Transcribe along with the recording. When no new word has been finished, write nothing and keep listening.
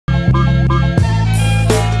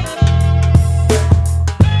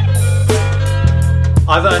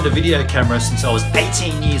I've owned a video camera since I was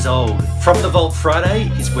 18 years old. From the Vault Friday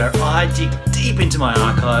is where I dig deep into my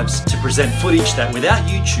archives to present footage that without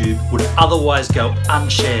YouTube would otherwise go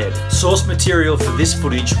unshared. Source material for this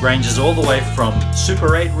footage ranges all the way from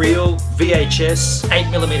Super 8 reel, VHS,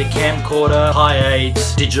 8mm camcorder, High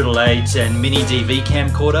 8, Digital 8 and MiniDV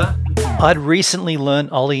Camcorder. I'd recently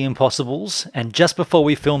learned Ollie Impossibles, and just before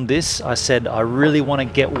we filmed this I said I really want to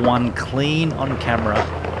get one clean on camera,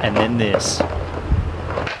 and then this.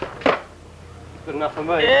 Good enough for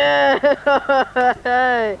me. Yeah.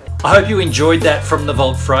 I hope you enjoyed that from the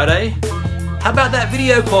Vault Friday. How about that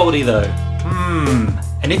video quality though?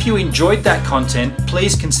 And if you enjoyed that content,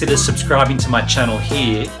 please consider subscribing to my channel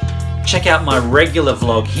here. Check out my regular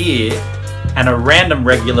vlog here and a random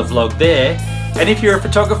regular vlog there. And if you're a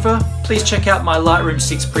photographer, please check out my Lightroom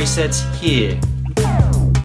 6 presets here.